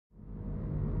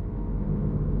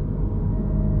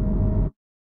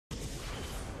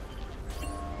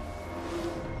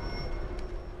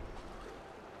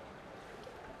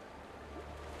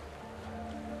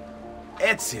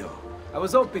Ezio! I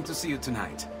was hoping to see you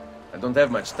tonight. I don't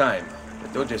have much time. The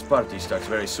Doge's party starts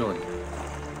very soon.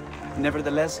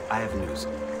 Nevertheless, I have news.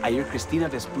 I hear Cristina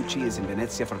Vespucci is in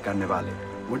Venezia for Carnevale.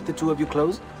 Weren't the two of you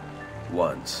close?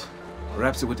 Once.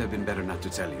 Perhaps it would have been better not to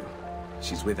tell you.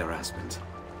 She's with her husband.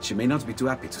 She may not be too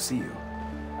happy to see you.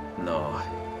 No.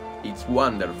 It's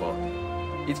wonderful.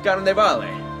 It's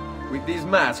Carnevale. With this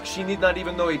mask, she need not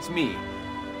even know it's me.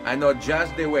 I know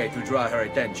just the way to draw her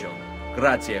attention.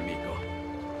 Grazie, amico.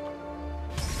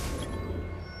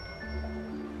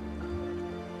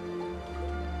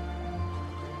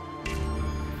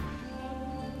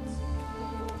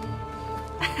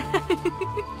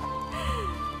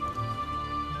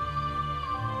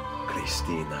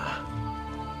 Cristina.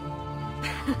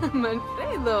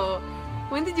 Manfredo,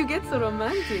 when did you get so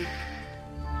romantic?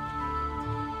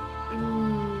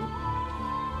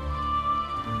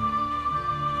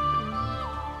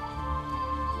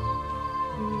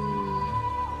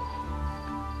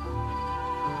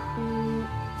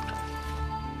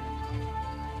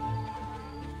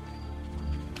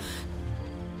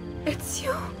 It's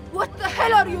you? What the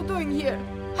hell are you doing here?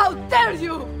 How dare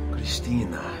you?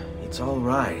 Cristina, it's all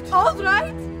right. All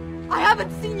right? I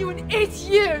haven't seen you in 8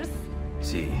 years.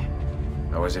 See,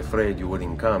 I was afraid you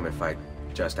wouldn't come if I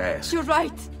just asked. You're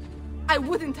right. I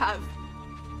wouldn't have.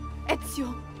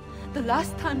 Ezio, the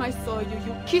last time I saw you,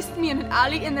 you kissed me in an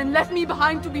alley and then left me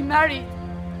behind to be married.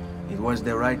 It was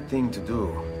the right thing to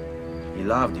do. He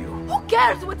loved you. Who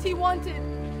cares what he wanted?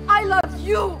 I love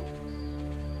you.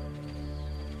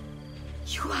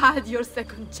 You had your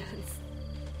second chance.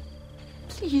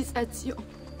 Please, Ezio,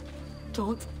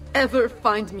 don't ever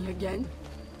find me again.